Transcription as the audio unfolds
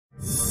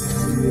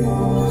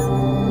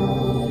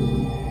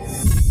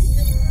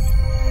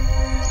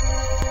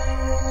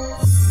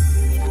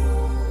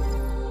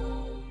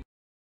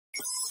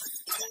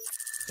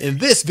In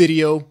this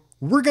video,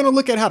 we're going to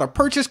look at how to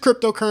purchase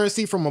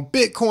cryptocurrency from a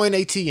Bitcoin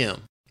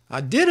ATM.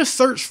 I did a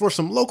search for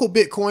some local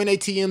Bitcoin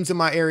ATMs in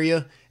my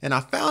area, and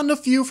I found a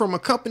few from a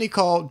company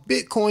called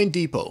Bitcoin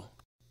Depot.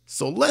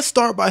 So let's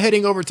start by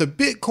heading over to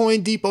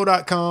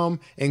bitcoindepot.com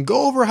and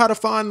go over how to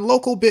find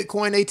local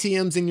Bitcoin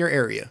ATMs in your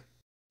area.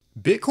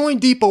 Bitcoin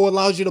Depot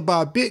allows you to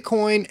buy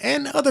Bitcoin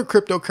and other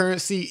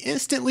cryptocurrency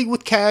instantly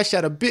with cash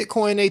at a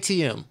Bitcoin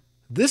ATM.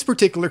 This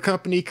particular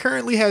company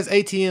currently has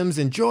ATMs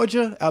in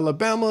Georgia,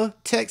 Alabama,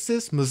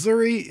 Texas,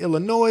 Missouri,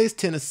 Illinois,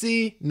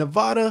 Tennessee,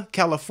 Nevada,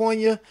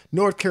 California,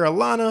 North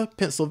Carolina,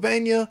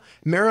 Pennsylvania,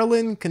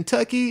 Maryland,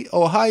 Kentucky,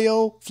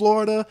 Ohio,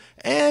 Florida,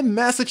 and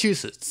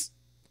Massachusetts.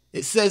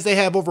 It says they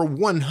have over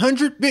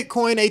 100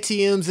 Bitcoin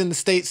ATMs in the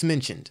states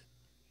mentioned.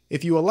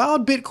 If you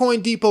allowed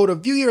Bitcoin Depot to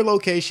view your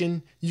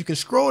location, you can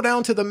scroll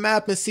down to the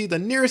map and see the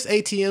nearest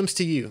ATMs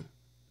to you.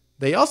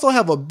 They also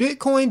have a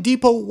Bitcoin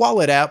Depot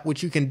wallet app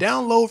which you can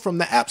download from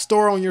the App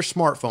Store on your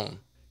smartphone.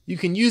 You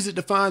can use it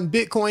to find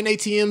Bitcoin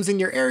ATMs in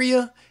your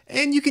area,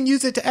 and you can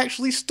use it to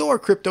actually store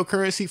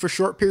cryptocurrency for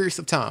short periods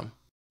of time.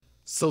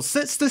 So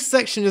since this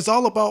section is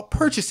all about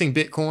purchasing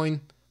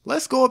Bitcoin,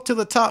 let's go up to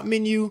the top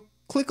menu,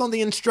 click on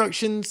the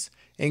instructions,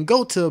 and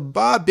go to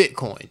Buy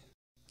Bitcoin.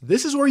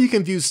 This is where you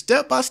can view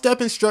step-by-step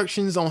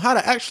instructions on how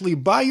to actually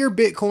buy your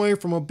Bitcoin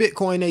from a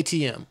Bitcoin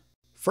ATM.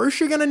 First,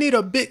 you're going to need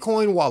a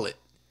Bitcoin wallet.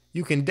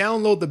 You can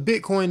download the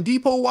Bitcoin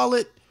Depot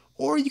wallet,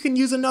 or you can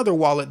use another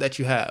wallet that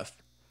you have.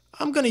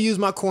 I'm going to use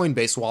my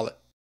Coinbase wallet.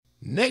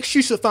 Next,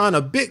 you should find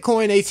a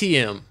Bitcoin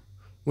ATM.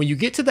 When you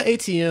get to the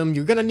ATM,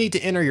 you're going to need to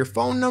enter your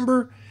phone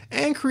number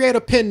and create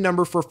a PIN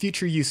number for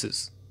future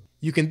uses.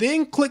 You can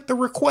then click the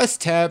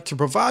Request tab to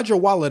provide your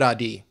wallet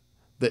ID.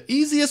 The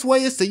easiest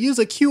way is to use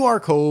a QR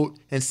code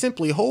and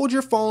simply hold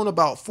your phone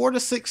about 4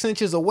 to 6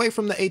 inches away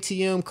from the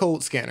ATM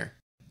code scanner.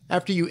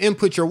 After you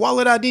input your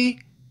wallet ID,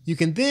 you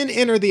can then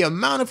enter the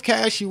amount of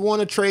cash you want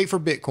to trade for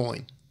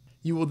Bitcoin.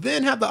 You will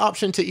then have the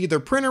option to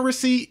either print a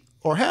receipt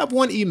or have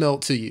one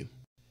emailed to you.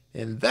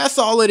 And that's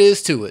all it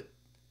is to it.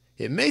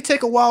 It may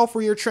take a while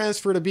for your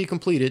transfer to be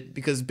completed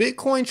because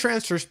Bitcoin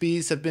transfer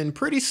speeds have been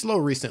pretty slow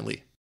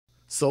recently.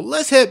 So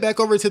let's head back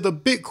over to the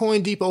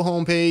Bitcoin Depot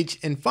homepage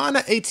and find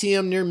an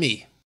ATM near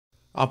me.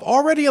 I've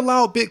already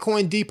allowed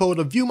Bitcoin Depot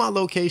to view my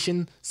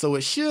location, so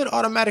it should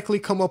automatically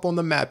come up on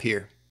the map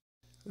here.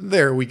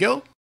 There we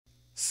go.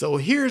 So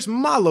here's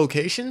my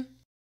location,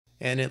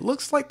 and it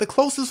looks like the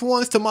closest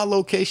ones to my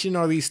location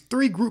are these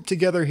 3 grouped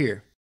together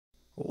here.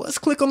 Let's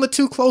click on the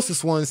 2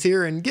 closest ones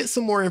here and get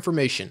some more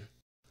information.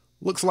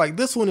 Looks like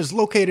this one is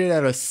located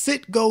at a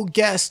Citgo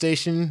gas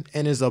station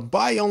and is a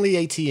buy-only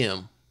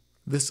ATM.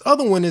 This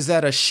other one is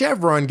at a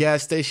Chevron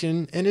gas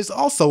station and is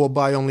also a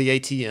buy-only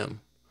ATM.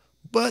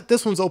 But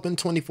this one's open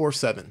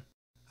 24/7.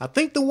 I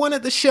think the one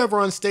at the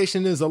Chevron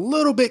station is a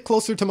little bit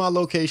closer to my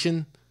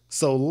location,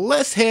 so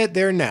let's head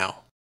there now.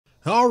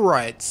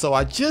 Alright, so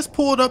I just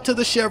pulled up to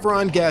the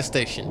Chevron gas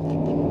station.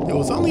 It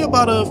was only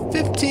about a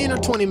 15 or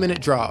 20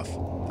 minute drive.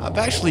 I've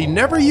actually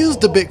never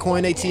used the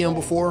Bitcoin ATM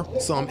before,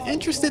 so I'm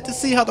interested to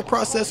see how the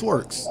process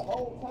works.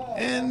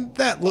 And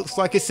that looks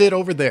like it's it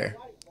over there.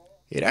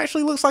 It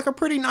actually looks like a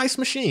pretty nice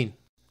machine.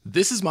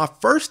 This is my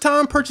first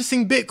time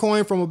purchasing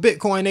Bitcoin from a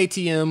Bitcoin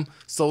ATM,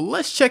 so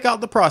let's check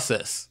out the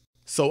process.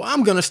 So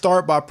I'm going to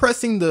start by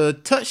pressing the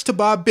Touch to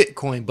Buy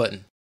Bitcoin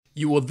button.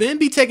 You will then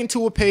be taken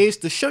to a page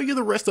to show you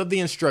the rest of the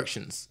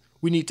instructions.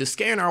 We need to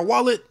scan our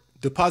wallet,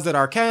 deposit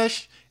our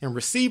cash, and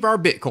receive our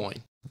Bitcoin.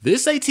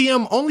 This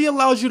ATM only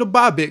allows you to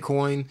buy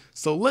Bitcoin,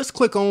 so let's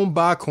click on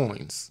Buy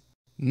Coins.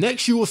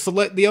 Next, you will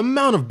select the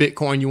amount of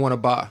Bitcoin you want to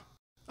buy.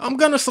 I'm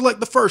going to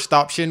select the first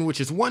option,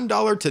 which is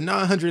 $1 to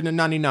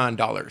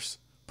 $999.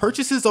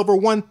 Purchases over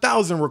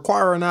 1,000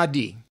 require an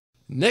ID.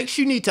 Next,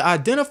 you need to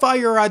identify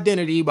your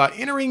identity by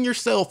entering your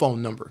cell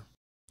phone number.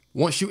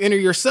 Once you enter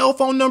your cell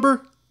phone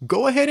number,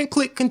 go ahead and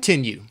click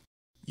Continue.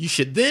 You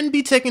should then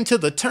be taken to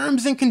the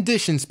Terms and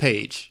Conditions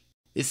page.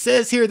 It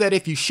says here that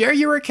if you share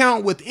your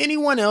account with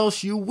anyone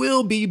else, you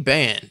will be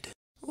banned.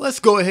 Let's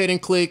go ahead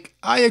and click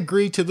I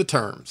agree to the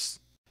terms.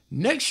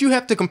 Next, you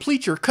have to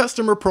complete your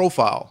customer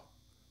profile.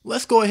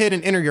 Let's go ahead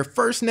and enter your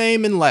first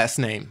name and last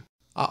name.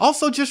 I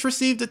also just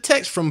received a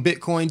text from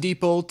Bitcoin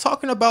Depot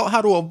talking about how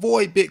to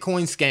avoid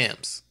Bitcoin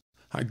scams.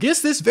 I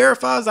guess this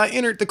verifies I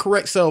entered the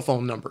correct cell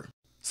phone number.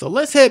 So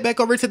let's head back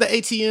over to the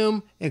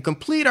ATM and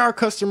complete our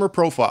customer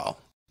profile.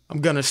 I'm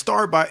going to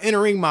start by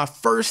entering my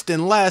first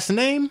and last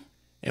name.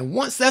 And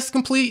once that's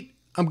complete,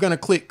 I'm going to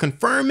click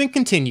Confirm and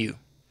Continue.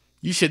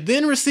 You should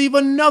then receive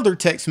another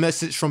text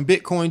message from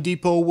Bitcoin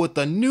Depot with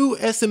a new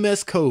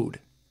SMS code.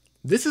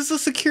 This is a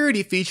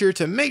security feature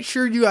to make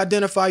sure you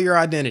identify your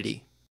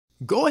identity.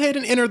 Go ahead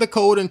and enter the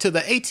code into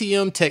the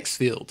ATM text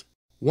field.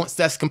 Once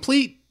that's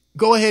complete,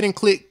 go ahead and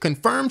click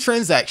Confirm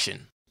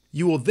Transaction.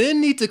 You will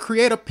then need to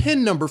create a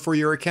PIN number for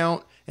your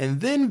account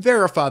and then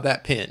verify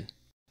that PIN.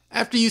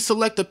 After you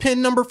select a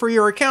PIN number for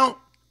your account,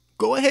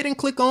 go ahead and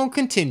click on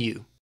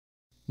Continue.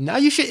 Now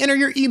you should enter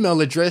your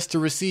email address to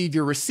receive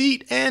your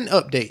receipt and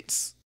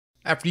updates.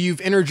 After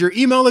you've entered your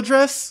email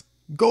address,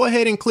 go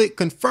ahead and click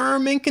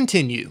confirm and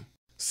continue.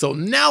 So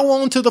now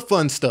on to the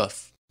fun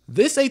stuff.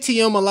 This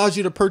ATM allows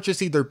you to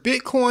purchase either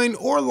Bitcoin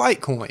or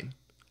Litecoin.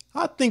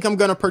 I think I'm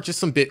gonna purchase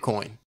some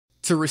Bitcoin.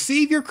 To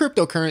receive your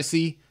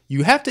cryptocurrency,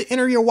 you have to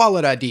enter your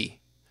wallet ID.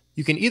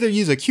 You can either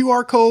use a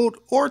QR code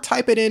or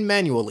type it in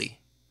manually.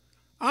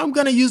 I'm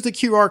gonna use the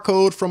QR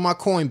code from my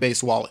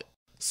Coinbase wallet.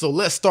 So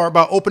let's start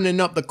by opening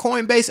up the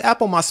Coinbase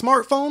app on my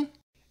smartphone.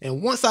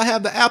 And once I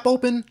have the app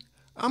open,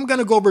 I'm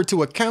gonna go over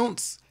to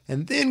accounts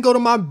and then go to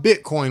my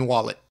Bitcoin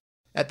wallet.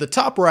 At the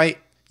top right,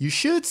 you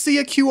should see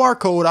a QR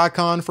code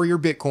icon for your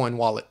Bitcoin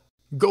wallet.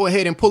 Go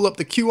ahead and pull up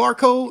the QR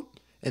code,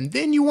 and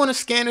then you wanna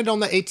scan it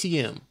on the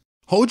ATM.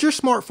 Hold your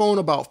smartphone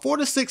about 4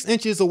 to 6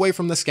 inches away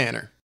from the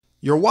scanner.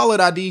 Your wallet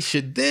ID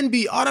should then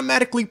be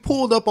automatically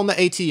pulled up on the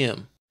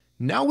ATM.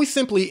 Now we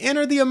simply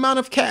enter the amount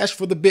of cash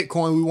for the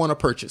Bitcoin we wanna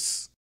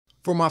purchase.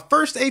 For my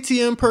first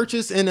ATM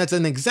purchase, and as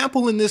an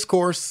example in this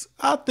course,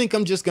 I think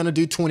I'm just gonna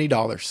do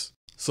 $20.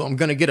 So I'm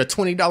gonna get a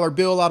 $20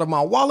 bill out of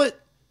my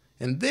wallet,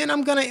 and then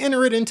I'm gonna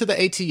enter it into the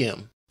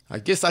ATM. I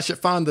guess I should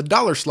find the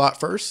dollar slot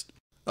first.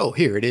 Oh,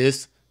 here it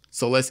is.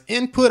 So let's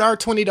input our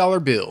 $20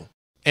 bill.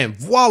 And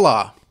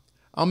voila!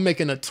 I'm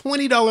making a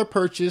 $20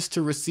 purchase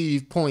to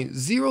receive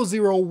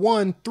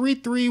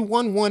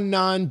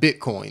 0.00133119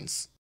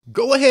 Bitcoins.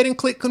 Go ahead and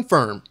click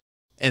confirm.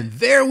 And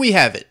there we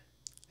have it.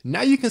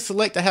 Now you can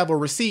select to have a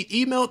receipt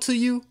emailed to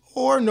you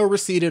or no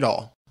receipt at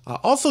all. I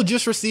also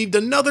just received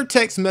another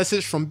text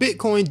message from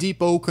Bitcoin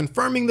Depot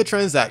confirming the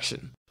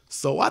transaction.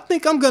 So I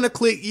think I'm gonna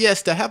click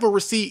yes to have a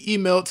receipt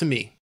emailed to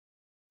me.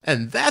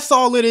 And that's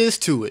all it is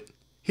to it.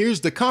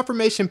 Here's the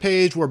confirmation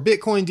page where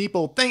Bitcoin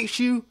Depot thanks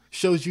you,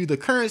 shows you the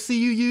currency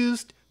you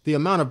used, the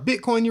amount of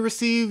Bitcoin you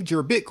received,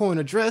 your Bitcoin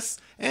address,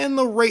 and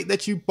the rate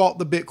that you bought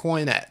the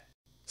Bitcoin at.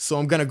 So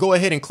I'm gonna go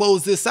ahead and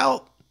close this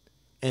out.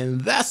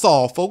 And that's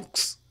all,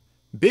 folks.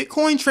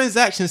 Bitcoin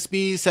transaction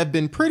speeds have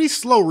been pretty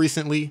slow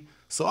recently,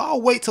 so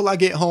I'll wait till I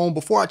get home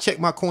before I check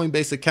my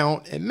Coinbase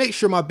account and make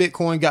sure my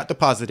Bitcoin got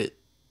deposited.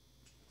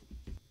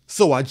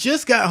 So I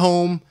just got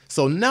home,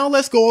 so now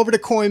let's go over to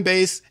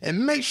Coinbase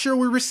and make sure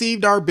we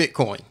received our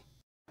Bitcoin.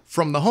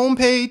 From the home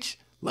page,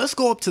 let's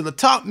go up to the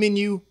top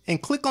menu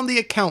and click on the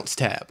Accounts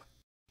tab.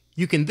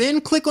 You can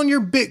then click on your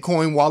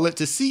Bitcoin wallet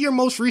to see your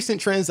most recent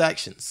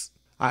transactions.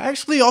 I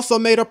actually also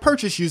made a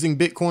purchase using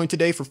Bitcoin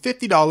today for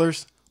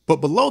 $50,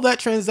 but below that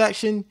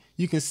transaction,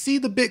 you can see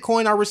the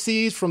Bitcoin I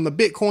received from the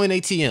Bitcoin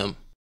ATM.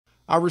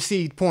 I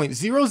received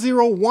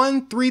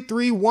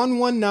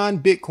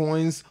 0.0013319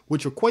 Bitcoins,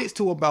 which equates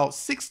to about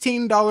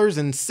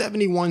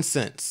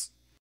 $16.71.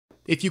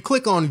 If you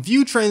click on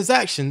View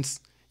Transactions,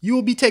 you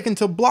will be taken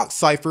to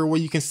BlockCipher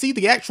where you can see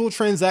the actual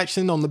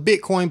transaction on the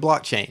Bitcoin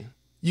blockchain.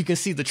 You can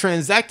see the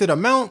transacted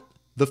amount,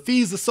 the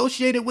fees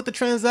associated with the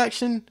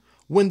transaction,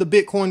 when the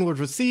Bitcoin was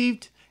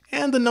received,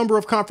 and the number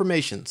of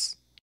confirmations.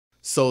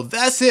 So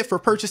that's it for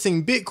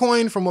purchasing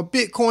Bitcoin from a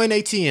Bitcoin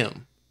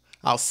ATM.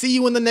 I'll see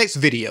you in the next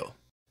video.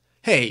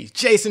 Hey,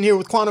 Jason here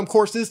with Quantum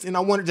Courses, and I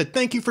wanted to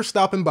thank you for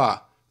stopping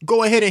by.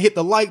 Go ahead and hit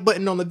the like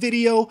button on the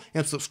video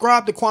and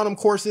subscribe to Quantum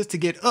Courses to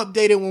get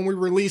updated when we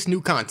release new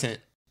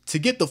content. To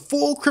get the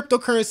full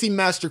cryptocurrency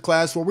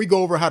masterclass where we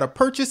go over how to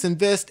purchase,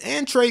 invest,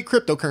 and trade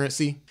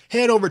cryptocurrency,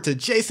 head over to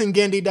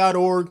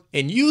jasongandy.org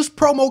and use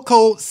promo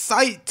code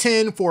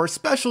SITE10 for a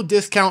special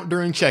discount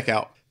during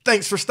checkout.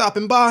 Thanks for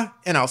stopping by,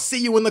 and I'll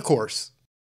see you in the course.